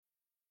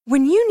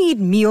When you need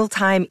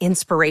mealtime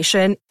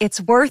inspiration,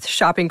 it's worth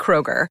shopping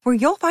Kroger, where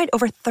you'll find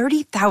over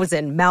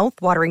 30,000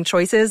 mouth-watering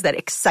choices that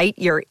excite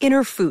your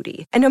inner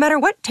foodie. And no matter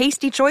what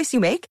tasty choice you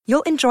make,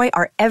 you'll enjoy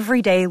our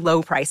everyday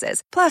low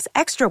prices, plus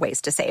extra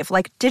ways to save,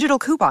 like digital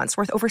coupons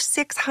worth over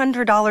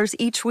 $600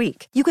 each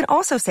week. You can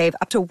also save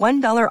up to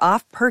 $1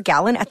 off per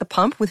gallon at the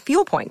pump with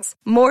fuel points.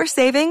 More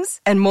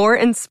savings and more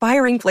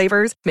inspiring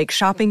flavors make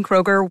shopping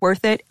Kroger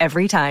worth it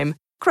every time.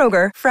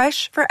 Kroger,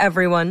 fresh for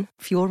everyone.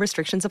 Fuel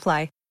restrictions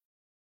apply.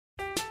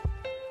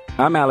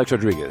 I'm Alex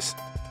Rodriguez.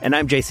 And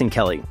I'm Jason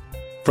Kelly.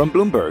 From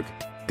Bloomberg,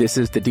 this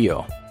is The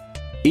Deal.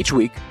 Each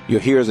week, you'll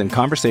hear us in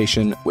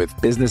conversation with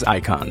business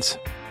icons.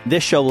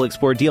 This show will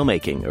explore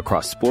deal-making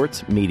across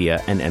sports,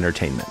 media, and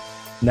entertainment.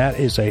 That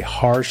is a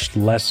harsh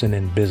lesson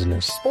in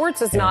business.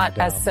 Sports is not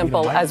as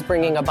simple as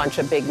bringing a bunch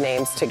of big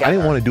names together. I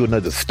didn't want to do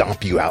another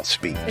stomp you out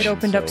speech. It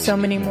opened up so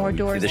many more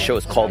doors. The show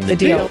is called The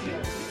Deal.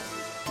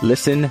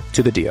 Listen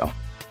to The Deal.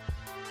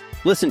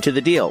 Listen to The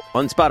Deal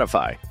on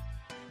Spotify.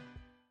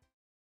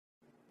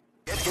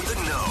 Get in the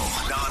know,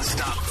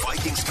 non-stop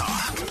Vikings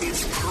talk.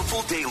 It's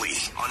Purple Daily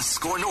on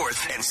Score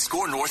North and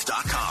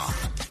ScoreNorth.com.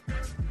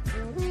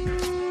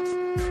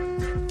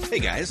 Hey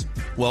guys,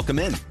 welcome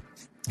in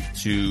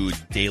to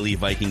Daily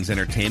Vikings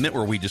Entertainment,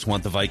 where we just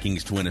want the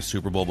Vikings to win a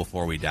Super Bowl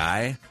before we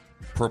die.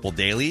 Purple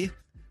Daily,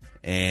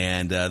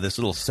 and this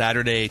little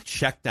Saturday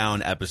check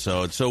down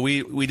episode. So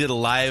we did a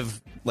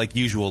live, like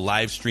usual,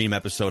 live stream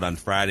episode on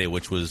Friday,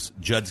 which was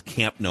Judd's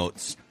camp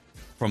notes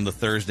from the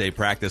Thursday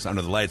practice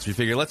under the lights. We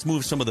figured let's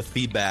move some of the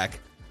feedback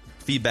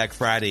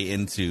Friday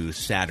into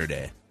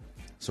Saturday.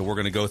 So we're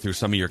going to go through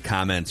some of your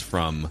comments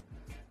from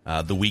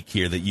the week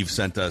here that you've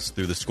sent us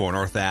through the Score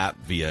North app,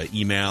 via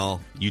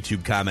email,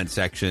 YouTube comment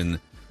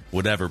section,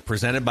 whatever.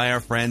 Presented by our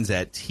friends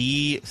at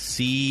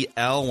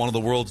TCL, one of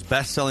the world's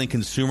best-selling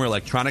consumer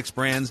electronics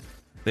brands.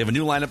 They have a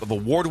new lineup of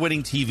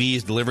award-winning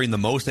TVs delivering the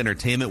most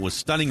entertainment with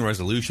stunning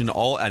resolution,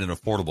 all at an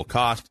affordable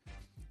cost.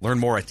 Learn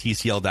more at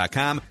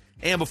TCL.com.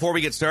 And before we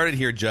get started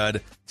here,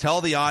 Judd,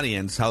 tell the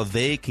audience how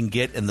they can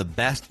get in the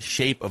best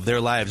shape of their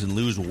lives and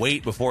lose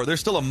weight before. There's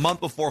still a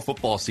month before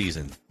football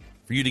season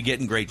for you to get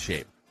in great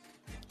shape.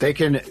 They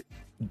can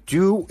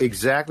do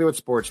exactly what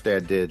Sports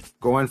Dad did,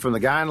 going from the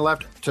guy on the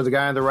left to the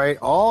guy on the right.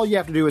 All you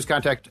have to do is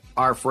contact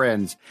our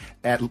friends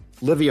at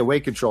Livia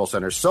Weight Control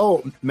Center.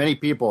 So many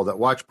people that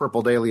watch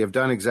Purple Daily have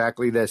done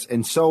exactly this,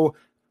 and so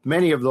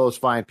many of those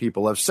fine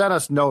people have sent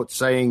us notes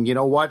saying, you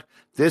know what,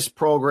 this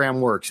program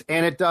works,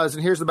 and it does.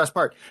 And here's the best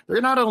part. They're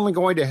not only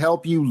going to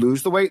help you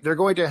lose the weight, they're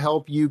going to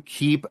help you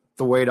keep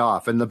the weight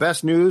off. And the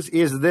best news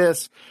is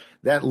this,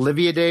 that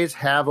Livia Days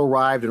have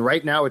arrived, and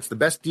right now it's the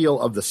best deal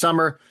of the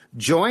summer.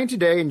 Join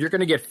today, and you're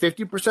going to get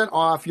 50%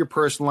 off your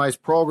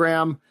personalized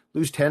program.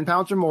 Lose 10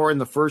 pounds or more in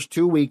the first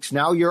 2 weeks.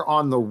 Now you're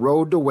on the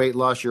road to weight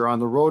loss. You're on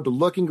the road to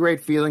looking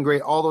great, feeling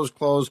great. All those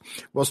clothes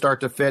will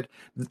start to fit.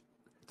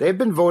 They've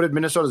been voted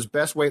Minnesota's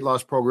best weight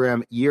loss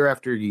program year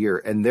after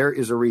year, and there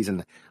is a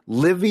reason.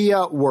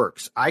 Livia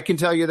works. I can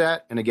tell you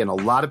that. And again, a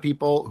lot of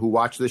people who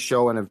watch this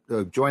show and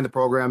have joined the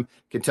program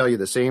can tell you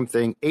the same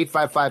thing.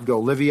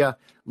 855-GO-LIVIA,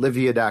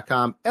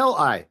 Livia.com,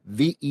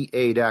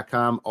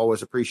 Livea.com.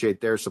 Always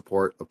appreciate their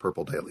support of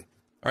Purple Daily.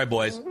 All right,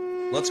 boys,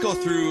 let's go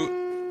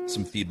through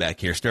some feedback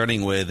here,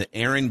 starting with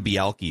Aaron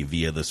Bialke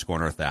via the Score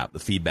North app, the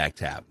feedback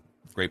tab.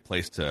 Great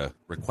place to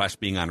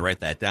request being on, write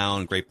that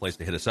down. Great place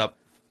to hit us up.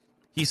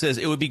 He says,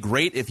 it would be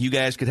great if you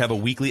guys could have a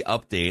weekly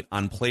update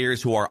on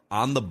players who are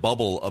on the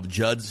bubble of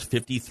Judd's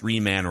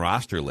 53-man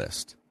roster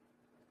list.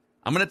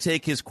 I'm going to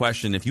take his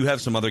question. If you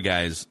have some other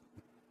guys,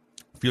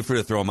 feel free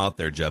to throw them out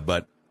there, Judd.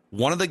 But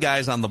one of the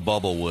guys on the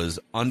bubble was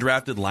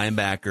undrafted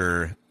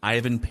linebacker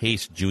Ivan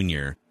Pace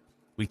Jr.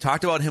 We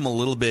talked about him a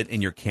little bit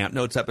in your Camp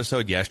Notes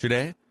episode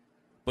yesterday,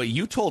 but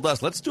you told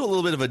us, let's do a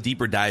little bit of a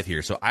deeper dive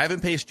here. So Ivan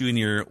Pace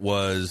Jr.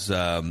 was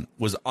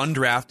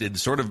undrafted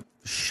sort of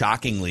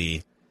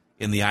shockingly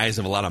in the eyes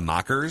of a lot of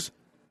mockers,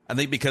 I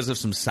think because of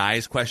some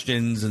size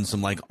questions and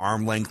some like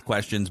arm length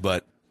questions.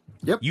 But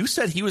You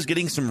said he was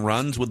getting some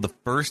runs with the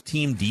first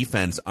team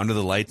defense under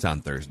the lights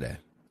on Thursday.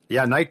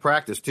 Yeah, night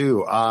practice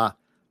too.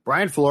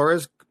 Brian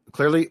Flores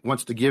clearly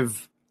wants to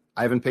give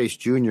Ivan Pace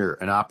Jr.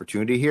 an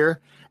opportunity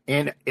here.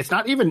 And it's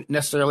not even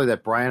necessarily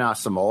that Brian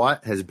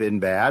Asamoah has been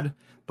bad,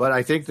 but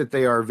I think that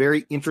they are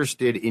very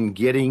interested in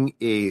getting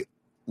a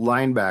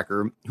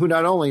linebacker who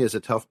not only is a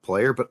tough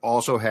player, but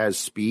also has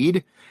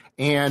speed.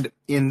 And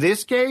in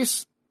this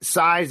case,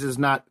 size is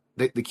not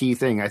the key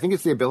thing. I think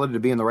it's the ability to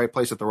be in the right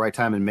place at the right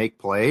time and make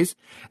plays.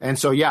 And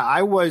so, yeah,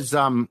 I was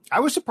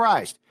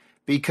surprised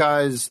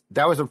because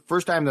that was the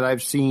first time that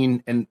I've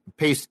seen, and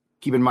Pace,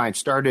 keep in mind,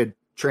 started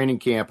training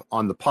camp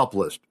on the PUP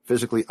list,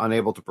 physically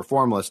unable to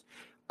perform list,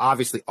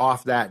 obviously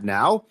off that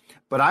now.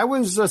 But I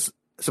was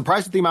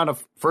surprised at the amount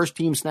of first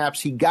team snaps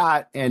he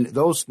got, and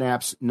those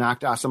snaps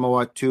knocked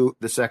Asamoah to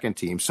the second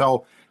team.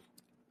 So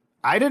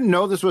I didn't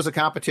know this was a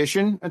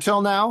competition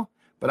until now,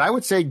 but I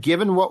would say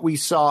given what we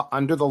saw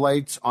under the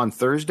lights on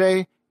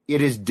Thursday,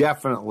 it is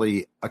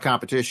definitely a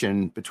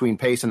competition between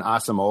Pace and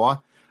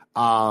Asamoah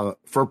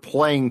for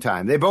playing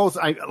time. They both,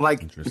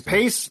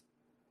 Pace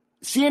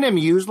seeing him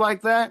used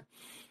like that,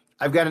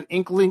 I've got an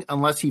inkling,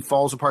 unless he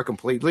falls apart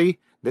completely,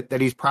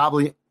 that he's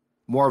probably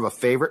more of a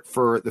favorite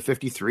for the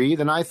 53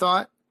 than I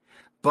thought.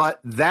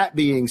 But that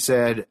being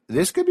said,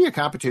 this could be a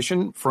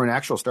competition for an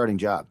actual starting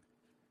job.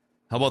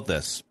 How about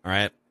this? All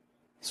right.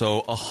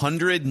 So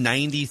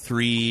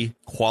 193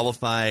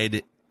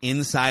 qualified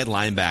inside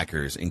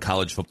linebackers in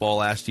college football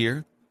last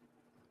year.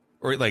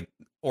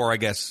 Or I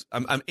guess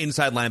I'm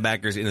inside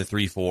linebackers in a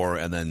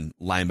 3-4 and then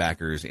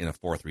linebackers in a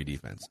 4-3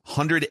 defense.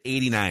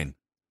 189.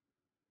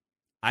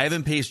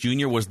 Ivan Pace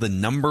Jr. was the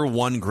number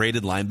 1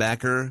 graded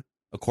linebacker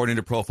according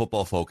to Pro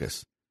Football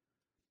Focus.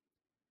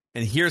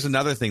 And here's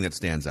another thing that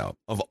stands out.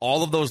 Of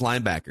all of those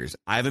linebackers,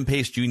 Ivan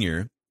Pace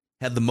Jr.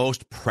 had the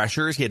most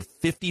pressures. He had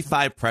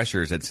 55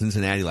 pressures at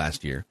Cincinnati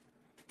last year.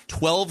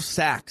 12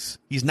 sacks.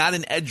 He's not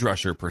an edge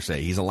rusher per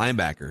se. He's a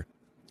linebacker.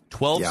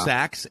 12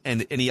 sacks,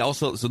 and he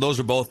also, so those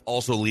are both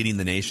also leading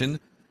the nation.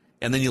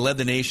 And then he led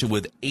the nation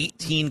with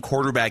 18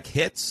 quarterback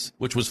hits,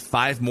 which was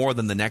 5 more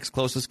than the next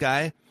closest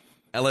guy,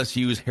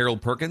 LSU's Harold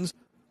Perkins.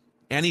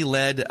 And he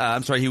led,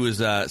 he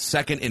was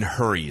second in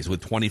hurries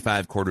with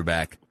 25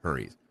 quarterback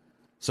hurries.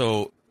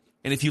 So,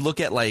 and if you look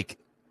at like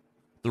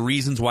the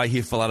reasons why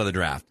he fell out of the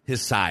draft,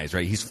 his size,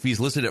 right? He's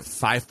listed at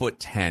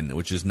 5'10",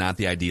 which is not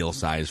the ideal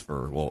size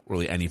for, well,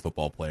 really any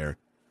football player.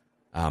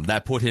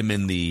 That put him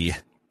in the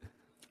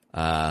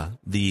 4th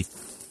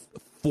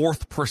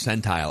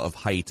percentile of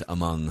height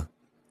among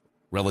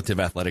relative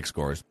athletic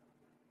scores.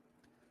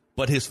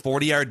 But his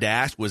 40-yard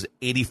dash was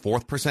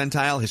 84th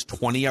percentile. His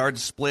 20-yard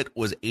split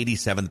was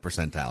 87th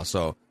percentile.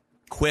 So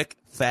quick,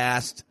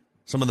 fast.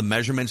 Some of the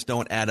measurements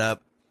don't add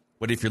up.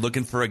 But if you're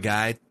looking for a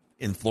guy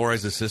in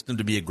Flores' system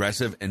to be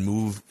aggressive and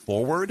move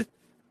forward,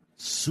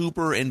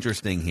 super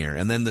interesting here.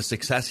 And then the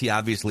success he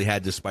obviously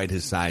had despite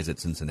his size at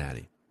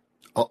Cincinnati.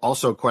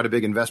 Also, quite a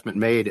big investment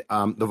made.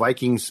 The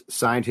Vikings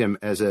signed him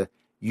as a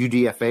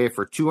UDFA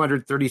for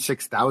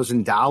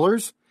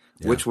 $236,000,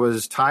 which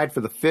was tied for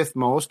the 5th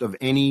most of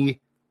any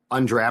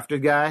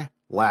undrafted guy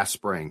last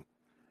spring.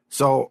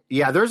 So,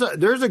 yeah, there's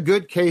a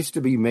good case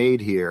to be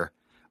made here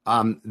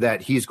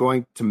that he's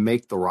going to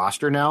make the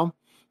roster now.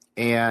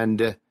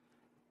 And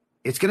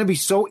it's going to be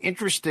so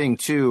interesting,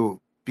 too,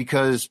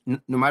 because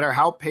no matter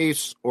how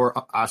Pace or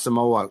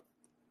Asamoah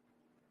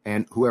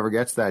and whoever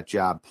gets that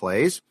job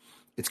plays,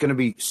 it's going to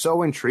be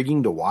so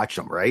intriguing to watch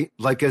them, right?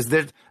 Like, because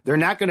they're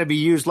not going to be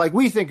used like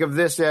we think of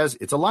this as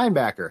it's a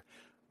linebacker,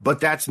 but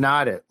that's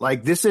not it.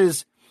 Like, this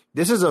is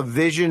a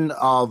vision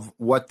of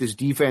what this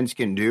defense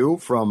can do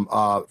from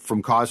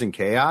causing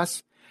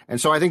chaos. And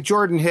so I think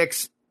Jordan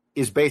Hicks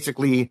is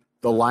basically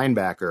the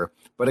linebacker,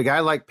 but a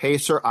guy like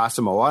Pace or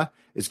Asamoah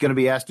is going to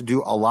be asked to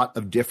do a lot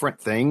of different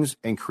things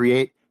and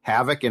create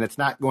havoc. And it's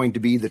not going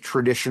to be the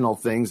traditional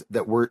things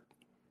that we're,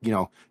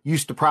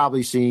 used to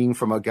probably seeing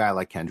from a guy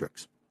like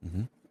Kendricks.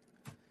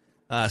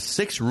 Mm-hmm.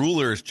 Six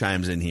Rulers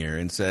chimes in here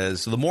and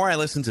says, so the more I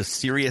listen to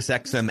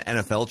SiriusXM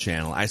NFL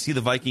channel, I see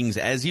the Vikings,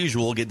 as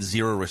usual, get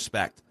zero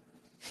respect.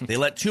 They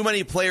let too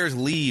many players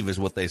leave, is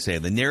what they say.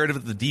 The narrative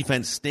that the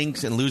defense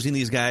stinks and losing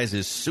these guys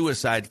is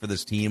suicide for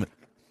this team.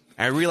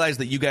 I realize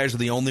that you guys are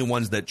the only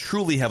ones that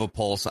truly have a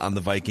pulse on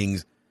the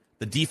Vikings.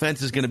 The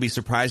defense is going to be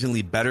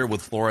surprisingly better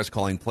with Flores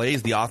calling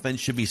plays. The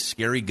offense should be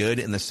scary good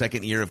in the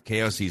second year of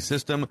KOC's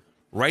system.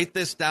 Write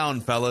this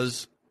down,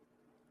 fellas.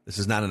 This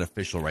is not an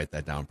official write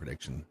that down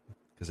prediction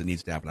because it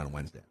needs to happen on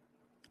Wednesday.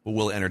 But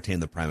we'll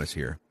entertain the premise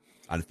here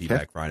on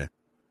Feedback Friday.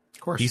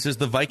 Of course. He says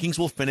the Vikings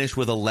will finish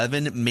with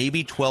 11,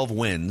 maybe 12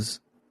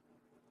 wins.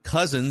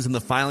 Cousins, in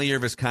the final year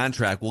of his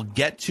contract, will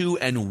get to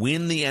and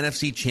win the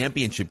NFC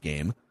Championship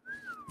game.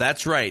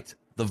 That's right.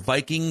 The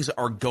Vikings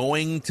are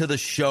going to the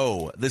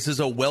show. This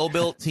is a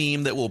well-built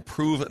team that will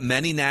prove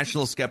many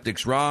national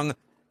skeptics wrong.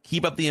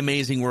 Keep up the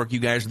amazing work. You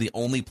guys are the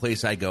only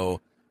place I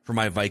go for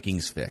my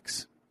Vikings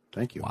fix.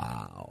 Thank you.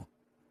 Wow.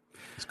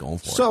 He's going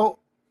for it.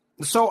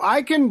 So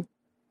I can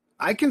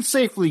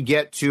safely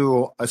get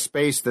to a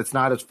space that's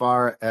not as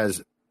far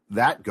as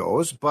that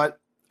goes, but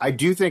I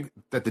do think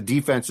that the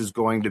defense is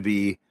going to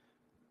be,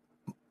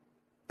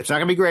 it's not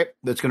going to be great.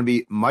 That's going to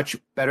be much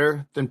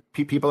better than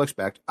people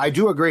expect. I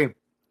do agree,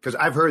 because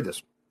I've heard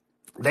this.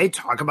 They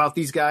talk about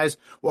these guys.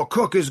 Well,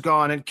 Cook is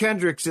gone, and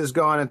Kendricks is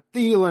gone, and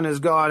Thielen is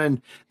gone,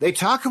 and they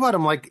talk about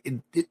them like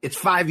it's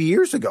 5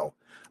 years ago.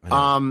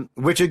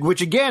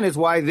 Which again is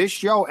why this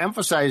show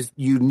emphasized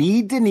you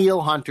need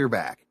Danielle Hunter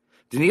back.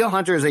 Danielle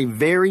Hunter is a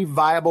very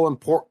viable,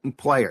 important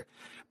player.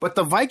 But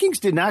the Vikings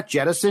did not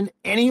jettison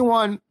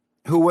anyone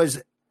who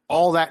was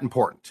all that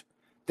important.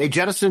 They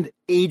jettisoned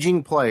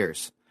aging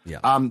players.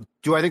 Yeah.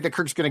 Do I think that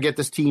Kirk's going to get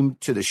this team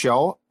to the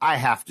show? I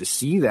have to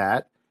see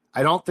that.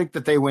 I don't think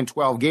that they win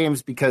 12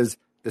 games because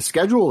the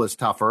schedule is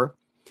tougher.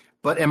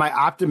 But am I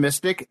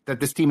optimistic that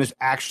this team is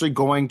actually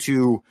going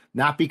to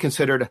not be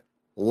considered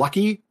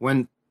lucky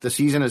when the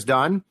season is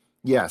done?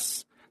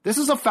 Yes. This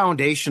is a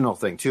foundational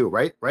thing too,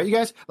 right? Right, you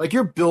guys? Like,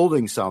 you're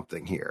building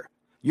something here.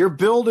 You're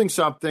building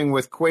something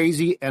with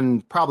Kwesi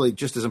and probably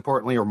just as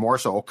importantly or more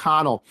so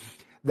O'Connell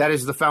that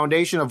is the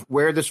foundation of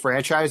where this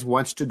franchise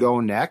wants to go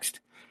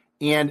next.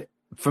 And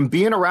from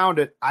being around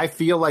it, I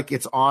feel like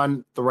it's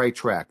on the right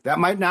track. That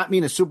might not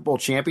mean a Super Bowl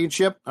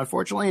championship,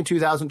 unfortunately, in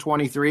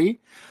 2023,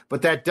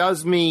 but that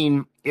does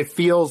mean it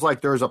feels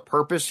like there's a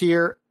purpose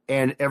here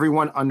and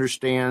everyone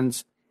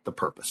understands the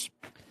purpose.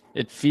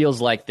 It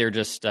feels like they're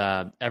just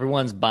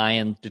everyone's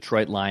buying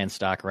Detroit Lions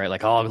stock, right?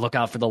 Like, oh, look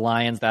out for the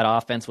Lions. That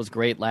offense was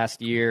great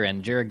last year,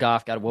 and Jared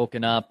Goff got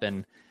woken up,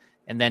 and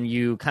then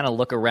you kind of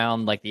look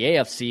around like the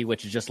AFC,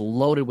 which is just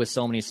loaded with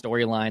so many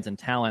storylines and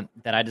talent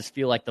that I just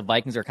feel like the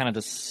Vikings are kind of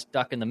just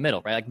stuck in the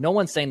middle, right? Like, no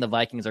one's saying the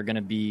Vikings are going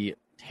to be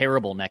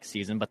terrible next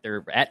season, but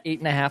they're at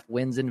 8.5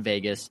 wins in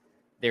Vegas.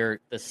 They're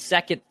the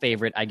second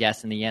favorite, I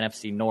guess, in the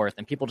NFC North,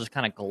 and people just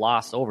kind of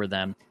gloss over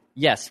them.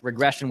 Yes,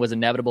 regression was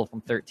inevitable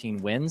from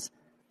 13 wins,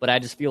 but I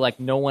just feel like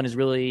no one is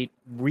really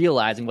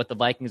realizing what the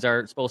Vikings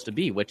are supposed to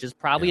be, which is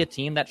probably a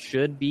team that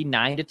should be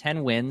 9 to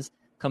 10 wins,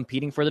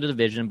 competing for the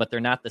division, but they're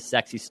not the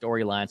sexy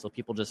storyline. So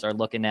people just are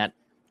looking at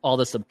all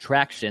the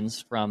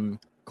subtractions from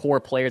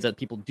core players that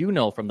people do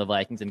know from the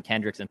Vikings and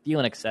Kendricks and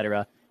Thielen, et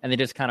cetera, and they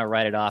just kind of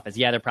write it off as,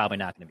 they're probably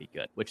not going to be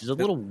good, which is a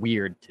little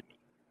weird to me.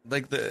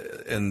 Like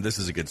and this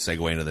is a good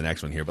segue into the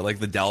next one here, but like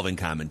the Dalvin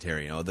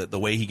commentary, the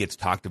way he gets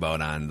talked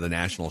about on the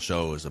national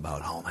shows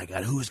about, oh my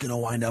God, who's going to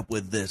wind up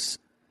with this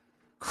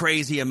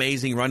crazy,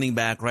 amazing running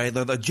back, right?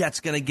 The Jets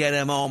going to get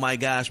him. Oh my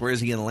gosh, where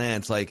is he going to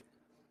land? It's like,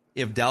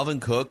 if Dalvin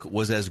Cook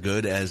was as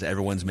good as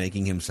everyone's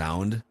making him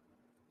sound,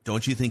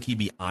 don't you think he'd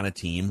be on a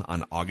team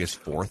on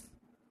August 4th?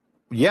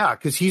 Yeah,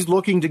 because he's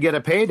looking to get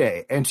a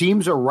payday, and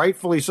teams are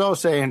rightfully so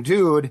saying,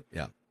 dude,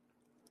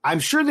 I'm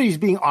sure that he's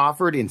being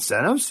offered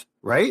incentives,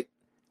 right?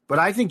 But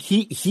I think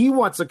he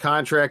wants a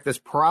contract that's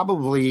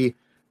probably,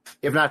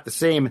 if not the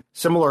same,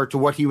 similar to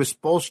what he was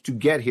supposed to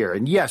get here.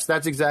 And yes,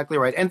 that's exactly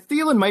right. And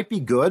Thielen might be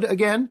good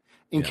again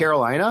in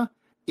Carolina,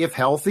 if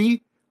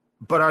healthy,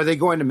 but are they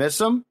going to miss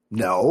him?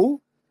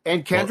 No.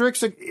 And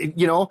Kendricks,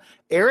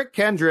 Eric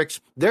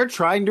Kendricks, they're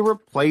trying to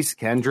replace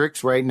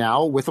Kendricks right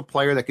now with a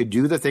player that could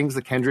do the things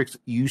that Kendricks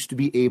used to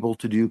be able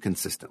to do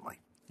consistently.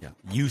 Yeah,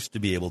 used to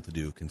be able to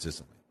do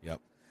consistently. Yep.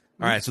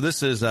 All right, so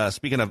this is,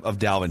 speaking of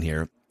Dalvin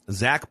here,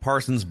 Zach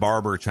Parsons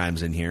Barber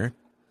chimes in here.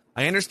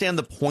 I understand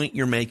the point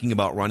you're making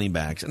about running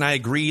backs, and I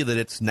agree that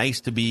it's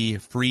nice to be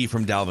free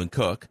from Dalvin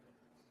Cook,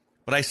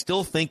 but I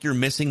still think you're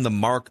missing the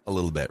mark a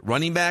little bit.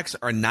 Running backs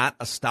are not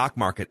a stock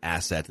market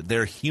asset.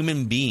 They're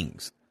human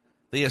beings.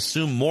 They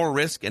assume more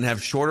risk and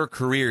have shorter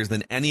careers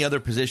than any other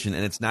position,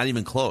 and it's not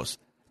even close.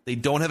 They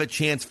don't have a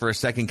chance for a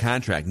second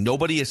contract.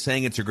 Nobody is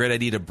saying it's a great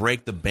idea to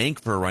break the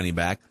bank for a running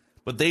back,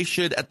 but they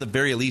should at the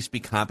very least be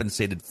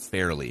compensated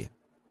fairly.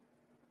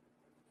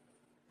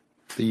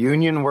 The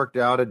union worked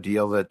out a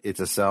deal that it's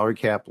a salary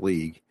cap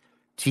league.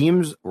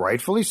 Teams,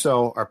 rightfully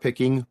so, are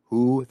picking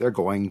who they're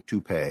going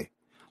to pay.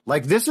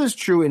 Like, this is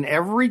true in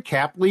every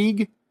cap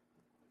league.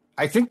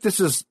 I think this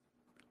is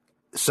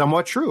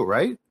somewhat true,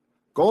 right?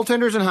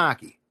 Goaltenders in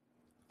hockey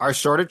are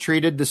sort of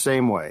treated the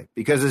same way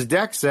because, as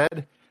Deck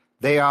said,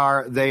 they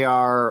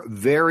are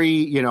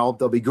very,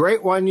 they'll be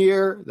great one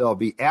year, they'll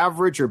be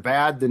average or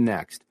bad the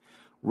next.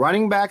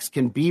 Running backs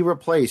can be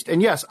replaced.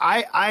 And yes,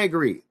 I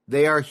agree.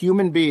 They are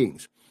human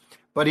beings.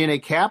 But in a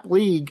cap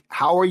league,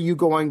 how are you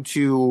going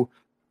to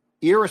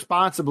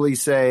irresponsibly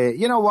say,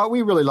 you know what,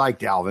 we really like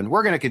Dalvin,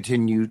 we're going to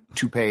continue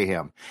to pay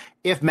him?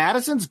 If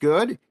Madison's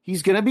good,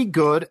 he's going to be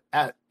good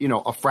at,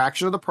 a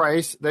fraction of the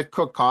price that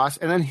Cook costs,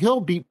 and then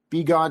he'll be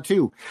gone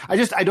too.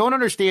 I don't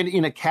understand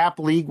in a cap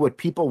league what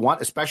people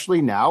want,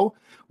 especially now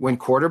when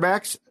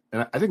quarterbacks,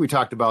 and I think we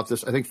talked about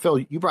this, I think, Phil,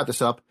 you brought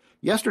this up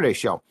yesterday's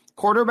show,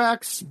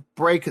 quarterbacks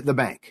break the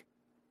bank.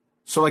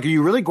 So, like, are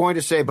you really going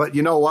to say, but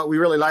you know what, we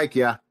really like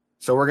you,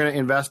 so we're going to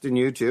invest in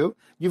you too?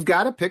 You've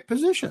got to pick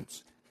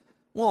positions.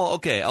 Well,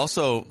 okay.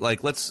 Also,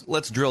 like,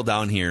 let's drill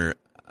down here.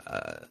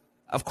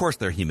 Of course,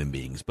 they're human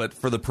beings, but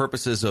for the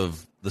purposes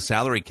of the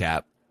salary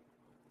cap,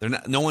 they're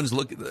not. No one's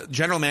looking.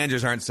 General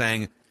managers aren't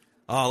saying,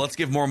 "Oh, let's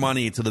give more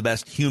money to the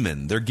best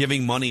human." They're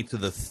giving money to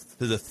the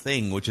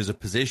thing, which is a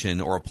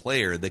position or a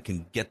player that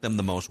can get them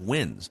the most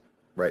wins.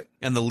 Right.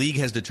 And the league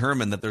has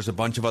determined that there's a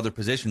bunch of other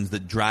positions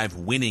that drive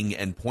winning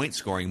and point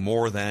scoring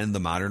more than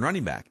the modern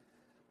running back.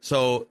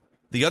 So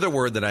the other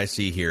word that I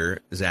see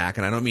here, Zach,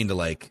 and I don't mean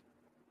to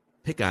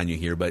pick on you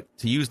here, but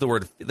to use the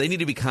word, they need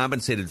to be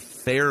compensated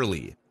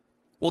fairly.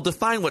 Well,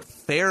 define what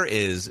fair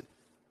is.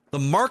 The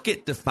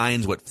market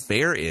defines what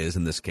fair is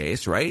in this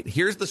case, right?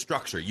 Here's the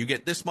structure. You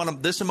get this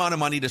amount of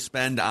money to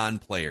spend on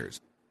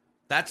players.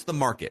 That's the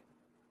market.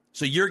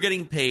 So you're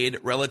getting paid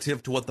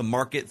relative to what the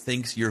market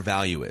thinks your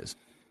value is.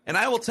 And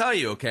I will tell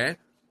you, okay,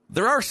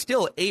 there are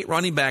still 8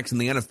 running backs in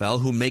the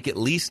NFL who make at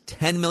least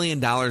 $10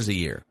 million a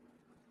year.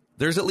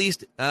 There's at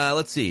least,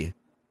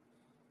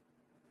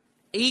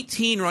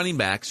 18 running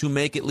backs who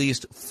make at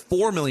least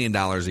 $4 million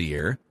a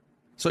year.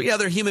 So, yeah,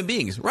 they're human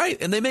beings, right?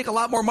 And they make a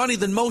lot more money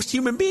than most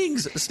human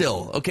beings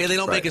still, okay? They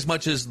don't make as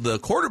much as the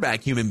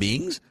quarterback human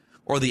beings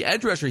or the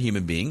edge rusher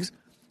human beings.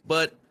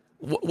 But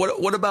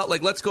what about,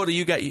 let's go to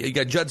you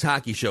got Judd's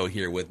Hockey Show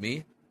here with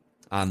me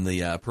on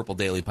the Purple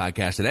Daily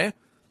podcast today.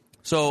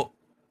 So,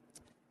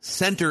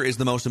 center is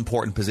the most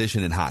important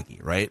position in hockey,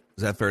 right?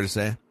 Is that fair to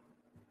say?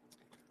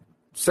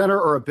 center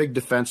or a big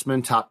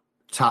defenseman,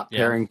 top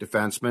pairing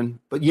defenseman.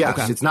 But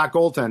yes, it's not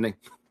goaltending.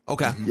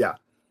 Okay. Yeah.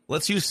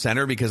 Let's use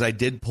center because I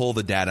did pull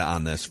the data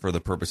on this for the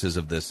purposes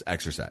of this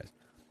exercise.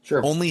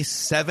 Sure. Only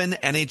 7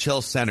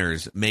 NHL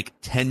centers make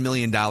 $10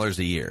 million a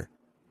year.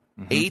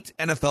 8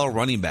 NFL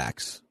running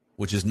backs,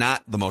 which is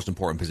not the most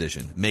important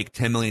position, make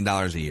 $10 million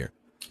a year.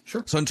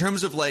 Sure. So in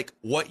terms of like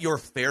what your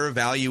fair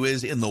value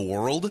is in the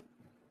world,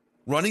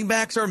 running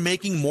backs are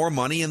making more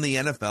money in the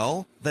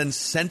NFL than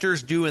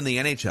centers do in the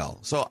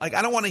NHL. So like,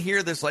 I don't want to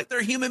hear this like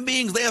they're human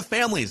beings. They have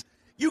families.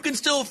 You can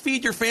still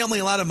feed your family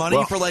a lot of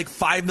money for like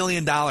 $5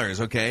 million,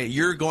 okay?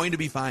 You're going to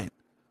be fine.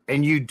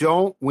 And you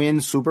don't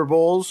win Super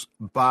Bowls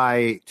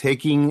by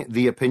taking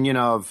the opinion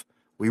of,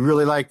 we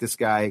really like this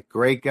guy,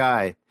 great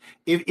guy.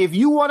 If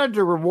you wanted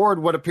to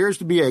reward what appears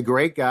to be a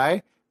great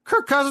guy,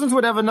 Kirk Cousins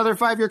would have another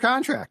 5-year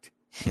contract.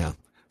 Yeah.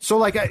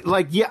 So I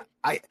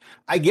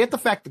get the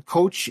fact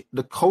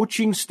the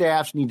coaching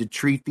staffs need to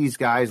treat these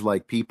guys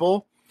like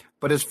people,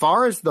 but as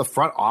far as the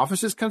front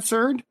office is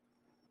concerned,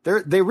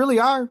 they really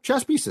are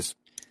chess pieces.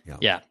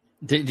 Yeah.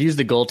 To use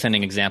the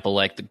goaltending example,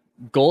 like the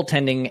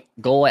goaltending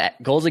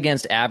goals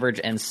against average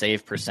and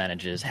save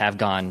percentages have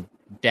gone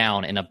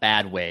down in a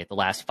bad way the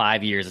last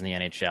 5 years in the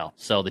NHL.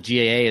 So the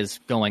GAA is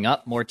going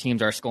up. More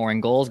teams are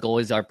scoring goals.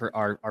 Goalies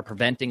are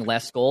preventing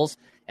less goals.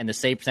 And the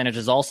save percentage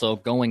is also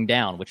going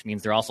down, which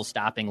means they're also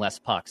stopping less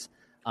pucks.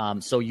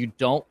 So you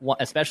don't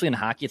want, especially in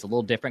hockey, it's a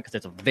little different because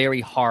it's a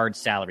very hard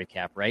salary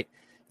cap, right?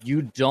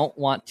 You don't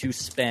want to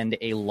spend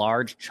a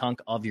large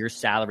chunk of your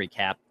salary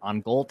cap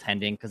on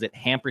goaltending because it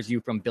hampers you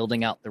from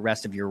building out the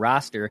rest of your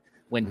roster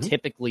when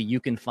typically you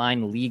can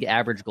find league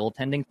average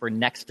goaltending for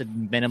next to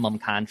minimum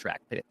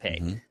contract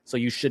pay. So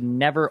you should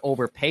never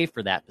overpay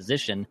for that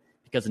position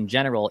because in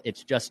general,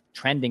 it's just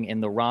trending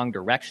in the wrong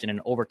direction,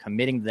 and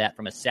overcommitting to that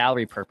from a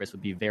salary purpose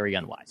would be very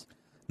unwise.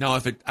 Now,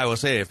 if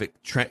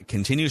it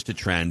continues to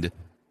trend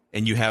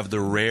and you have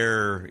the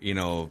rare,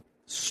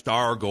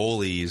 star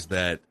goalies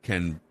that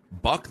can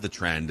buck the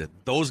trend,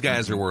 those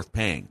guys are worth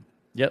paying.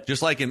 Yep.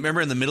 Just like, remember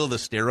in the middle of the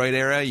steroid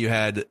era, you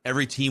had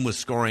every team was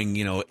scoring,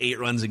 8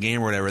 runs a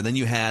game or whatever. Then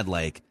you had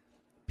like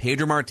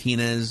Pedro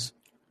Martinez,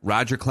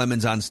 Roger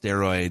Clemens on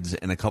steroids,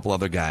 and a couple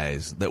other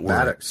guys that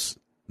were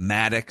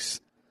Maddox.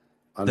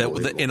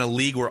 That in a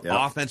league where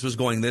offense was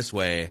going this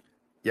way,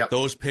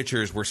 those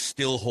pitchers were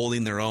still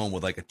holding their own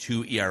with like a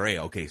 2 ERA.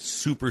 Okay,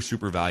 super,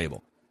 super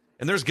valuable.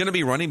 And there's going to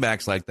be running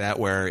backs like that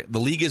where the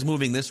league is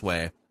moving this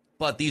way,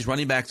 but these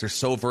running backs are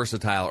so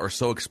versatile or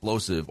so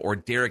explosive, or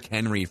Derrick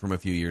Henry from a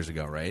few years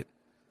ago, right?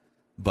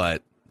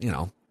 But,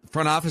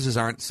 front offices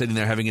aren't sitting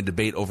there having a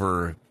debate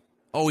over,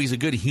 oh, he's a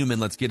good human,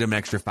 let's get him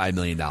extra $5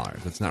 million.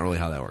 That's not really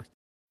how that works.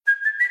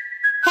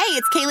 Hey,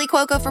 it's Kaylee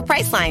Cuoco for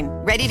Priceline.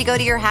 Ready to go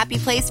to your happy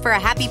place for a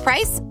happy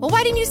price? Well,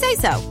 why didn't you say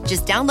so?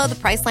 Just download the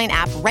Priceline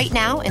app right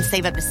now and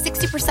save up to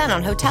 60%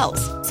 on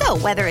hotels. So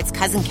whether it's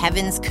Cousin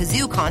Kevin's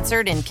Kazoo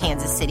Concert in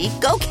Kansas City,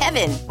 go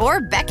Kevin, or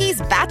Becky's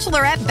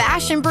Bachelorette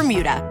Bash in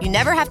Bermuda, you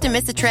never have to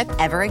miss a trip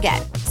ever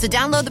again. So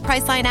download the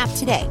Priceline app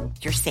today.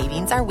 Your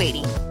savings are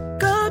waiting.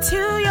 Go to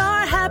your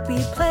happy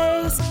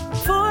place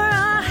for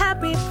a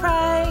happy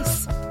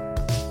price.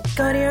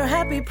 Go to your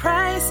happy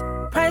price,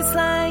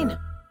 Priceline.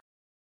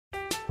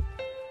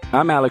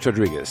 I'm Alex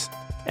Rodriguez.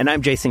 And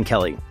I'm Jason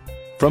Kelly.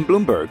 From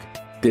Bloomberg,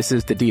 this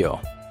is The Deal.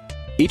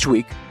 Each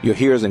week, you'll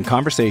hear us in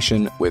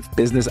conversation with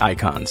business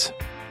icons.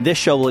 This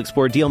show will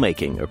explore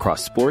deal-making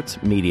across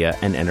sports, media,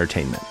 and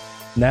entertainment.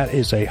 That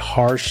is a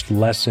harsh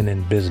lesson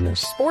in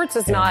business. Sports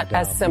is not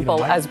as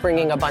simple as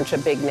bringing a bunch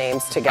of big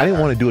names together. I didn't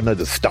want to do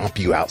another stomp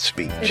you out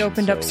speech. It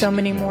opened up so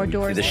many more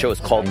doors. The show is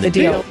called The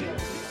Deal.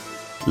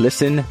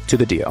 Listen to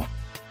The Deal.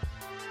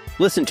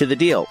 Listen to The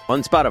Deal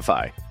on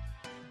Spotify.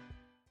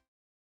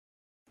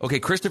 Okay,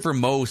 Christopher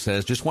Moe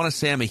says, just want to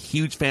say I'm a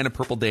huge fan of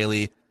Purple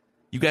Daily.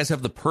 You guys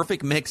have the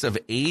perfect mix of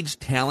age,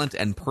 talent,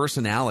 and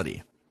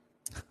personality.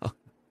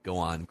 Go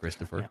on,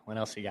 Christopher. Yeah, what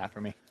else you got for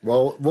me?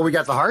 Well, we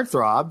got the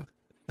heartthrob,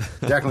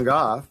 Declan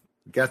Goff.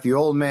 Got the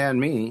old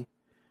man, me.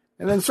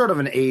 And then sort of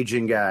an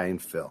aging guy in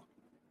Phil.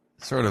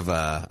 Sort of,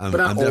 but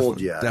not old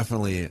yet.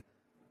 Definitely,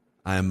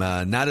 I'm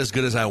not as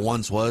good as I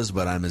once was,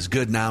 but I'm as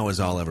good now as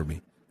I'll ever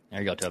be. There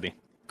you go, Toby.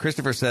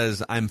 Christopher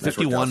says, I'm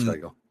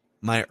 51.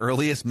 My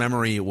earliest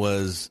memory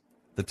was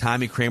the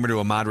Tommy Kramer to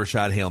Ahmad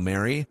Rashad Hail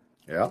Mary.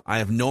 Yeah. I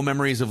have no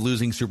memories of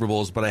losing Super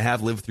Bowls, but I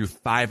have lived through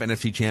 5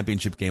 NFC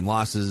Championship game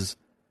losses.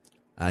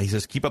 He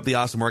says, keep up the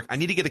awesome work. I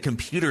need to get a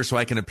computer so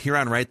I can appear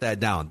on Write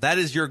That Down. That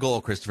is your goal,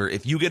 Christopher.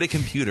 If you get a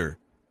computer,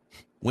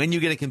 when you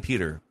get a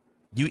computer,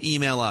 you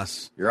email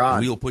us. You're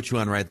on. We will put you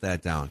on Write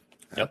That Down.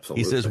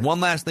 Absolutely. He says, one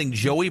last thing.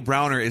 Joey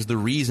Browner is the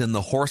reason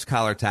the horse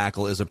collar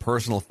tackle is a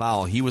personal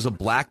foul. He was a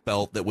black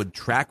belt that would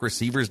track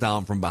receivers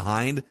down from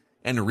behind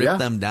and rip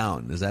them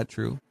down. Is that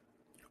true?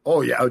 Oh,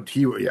 yeah.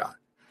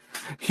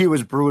 He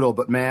was brutal,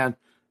 but, man,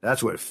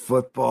 that's what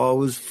football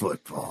was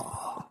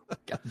football.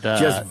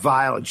 Just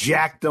violent.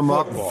 Jacked them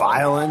up,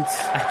 violence.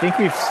 I think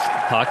we've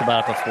talked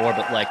about it before,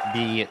 but like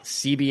the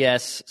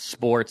CBS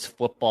Sports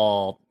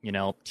football,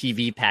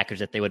 TV package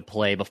that they would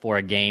play before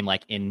a game,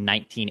 like in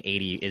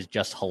 1980, is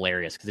just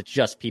hilarious because it's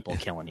just people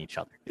killing each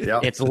other.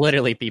 Yep. It's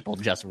literally people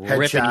just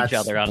ripping each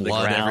other out of the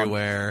ground.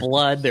 Everywhere.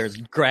 Blood. There's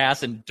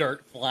grass and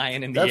dirt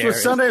flying in the air. That's what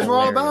Sundays were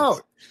all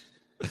about.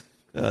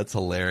 That's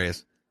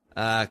hilarious.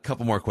 A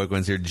couple more quick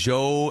ones here.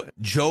 Joe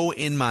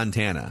in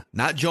Montana,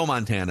 not Joe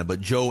Montana, but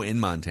Joe in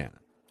Montana.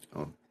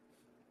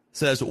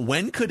 Says,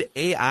 when could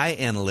AI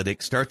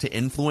analytics start to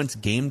influence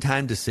game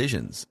time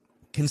decisions?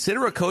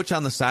 Consider a coach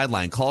on the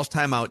sideline, calls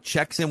timeout,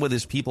 checks in with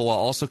his people while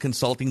also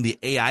consulting the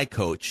AI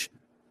coach.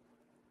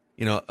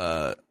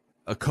 A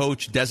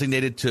coach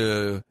designated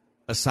to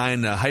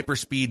assign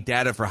hyperspeed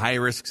data for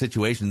high-risk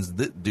situations.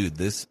 The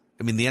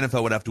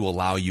NFL would have to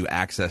allow you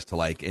access to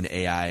like an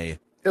AI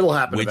It'll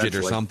happen widget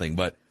eventually. or something.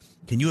 But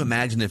can you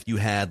imagine if you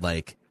had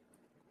like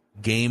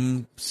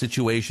game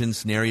situation,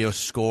 scenario,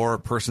 score,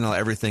 personnel,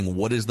 everything?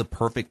 What is the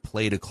perfect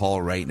play to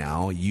call right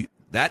now?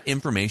 That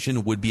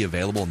information would be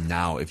available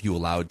now if you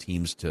allowed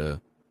teams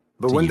to.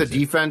 But wouldn't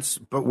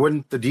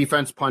the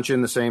defense punch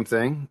in the same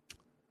thing?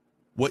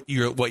 What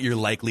you're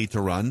likely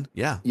to run?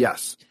 Yeah.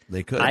 Yes.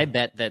 They could. I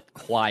bet that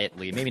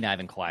quietly, maybe not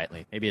even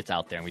quietly, maybe it's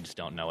out there and we just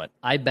don't know it.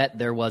 I bet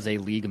there was a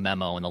league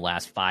memo in the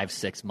last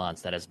 5-6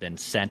 months that has been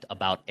sent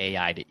about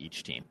AI to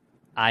each team.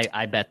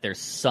 I bet there's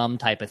some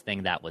type of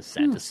thing that was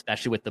sent,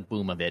 especially with the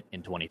boom of it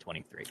in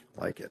 2023.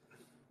 Like it.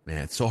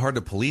 Man, it's so hard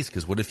to police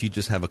because what if you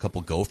just have a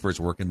couple gophers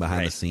working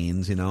behind the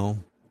scenes,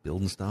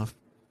 building stuff?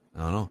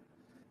 I don't know.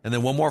 And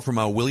then one more from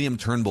William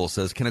Turnbull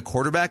says, can a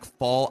quarterback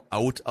fall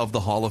out of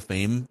the Hall of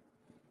Fame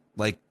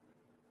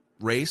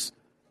race?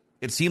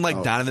 It seemed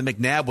like Donovan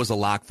McNabb was a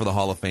lock for the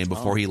Hall of Fame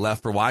before he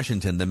left for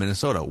Washington to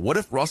Minnesota. What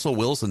if Russell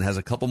Wilson has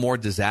a couple more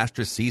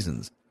disastrous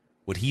seasons?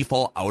 Would he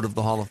fall out of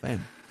the Hall of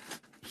Fame?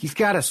 He's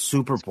got a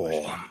Super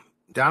Bowl.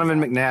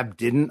 Donovan McNabb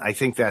didn't. I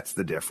think that's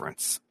the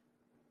difference.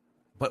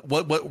 But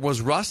what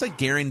was Russ a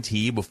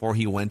guarantee before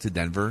he went to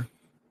Denver?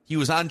 He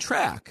was on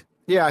track.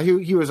 Yeah,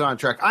 he was on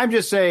track. I'm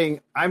just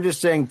saying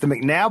the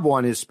McNabb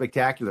one is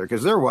spectacular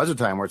because there was a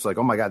time where it's like,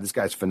 oh my God, this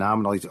guy's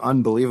phenomenal. He's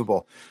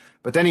unbelievable.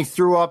 But then he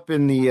threw up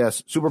in the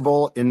Super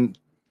Bowl in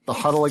the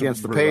huddle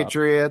against the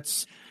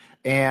Patriots.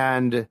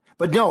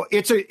 But no,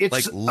 it's a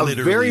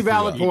very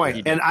valid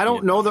point. And I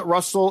don't know that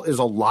Russell is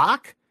a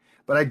lock,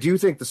 but I do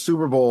think the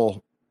Super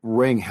Bowl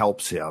ring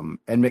helps him.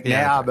 And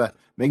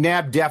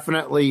McNabb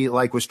definitely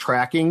was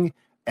tracking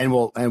and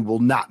will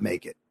not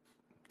make it.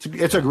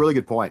 It's a really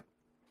good point.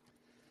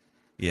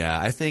 Yeah,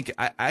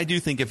 I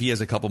do think if he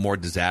has a couple more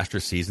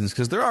disastrous seasons,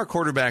 because there are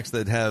quarterbacks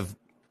that have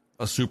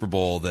a Super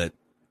Bowl that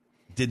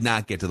did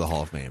not get to the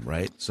Hall of Fame,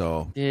 right?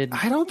 So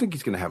I don't think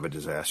he's going to have a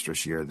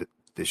disastrous year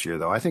this year,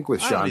 though. I think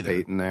with Sean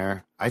Payton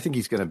there, I think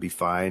he's going to be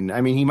fine.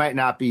 I mean, he might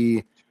not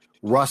be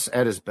Russ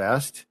at his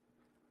best,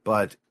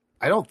 but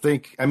I don't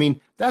think. I mean,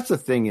 that's the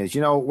thing is,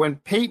 when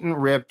Payton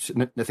ripped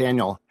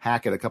Nathaniel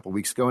Hackett a couple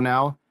weeks ago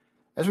now,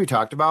 as we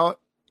talked about,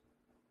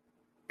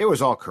 it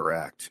was all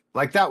correct.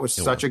 That was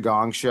such a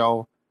gong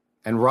show,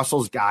 and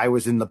Russell's guy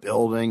was in the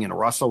building, and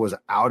Russell was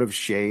out of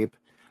shape.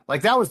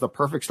 That was the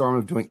perfect storm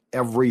of doing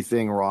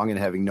everything wrong and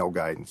having no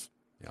guidance.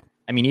 Yeah.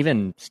 I mean,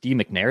 even Steve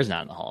McNair's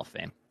not in the Hall of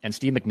Fame. And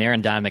Steve McNair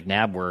and Don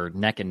McNabb were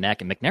neck and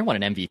neck. And McNair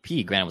won an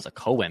MVP. Granted, it was a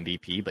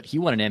co-MVP, but he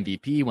won an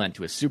MVP, went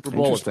to a Super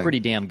Bowl, was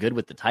pretty damn good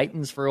with the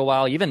Titans for a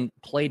while. He even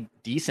played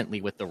decently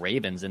with the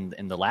Ravens in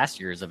the last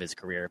years of his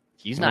career.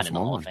 He's not in the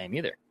Hall of Fame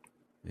either.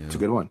 Yeah. It's a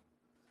good one.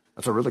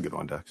 That's a really good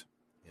one, Dex.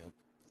 Yep.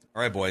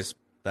 All right, boys.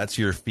 That's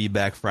your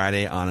Feedback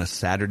Friday on a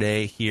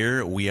Saturday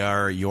here. We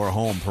are your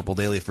home, Purple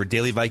Daily, for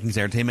daily Vikings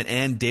entertainment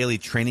and daily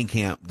training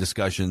camp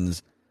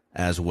discussions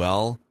as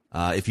well.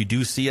 If you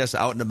do see us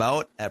out and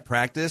about at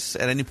practice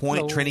at any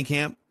point, training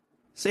camp,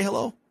 say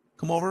hello.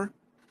 Come over.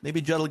 Maybe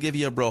Judd will give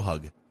you a bro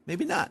hug.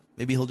 Maybe not.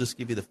 Maybe he'll just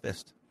give you the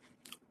fist.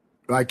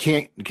 I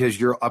can't because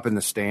you're up in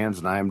the stands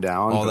and I'm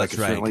down. Oh, that's I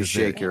can right. certainly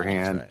shake your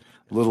hand. Right.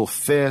 Little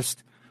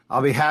fist.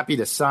 I'll be happy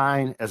to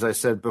sign. As I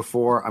said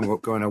before, I'm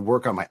going to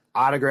work on my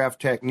autograph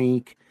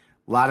technique.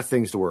 A lot of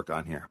things to work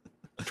on here.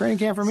 Training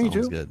camp for me,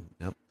 too. Sounds good.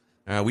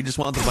 Yep. We just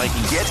want the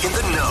Vikings. Get in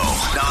the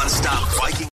know. Non-stop Vikings.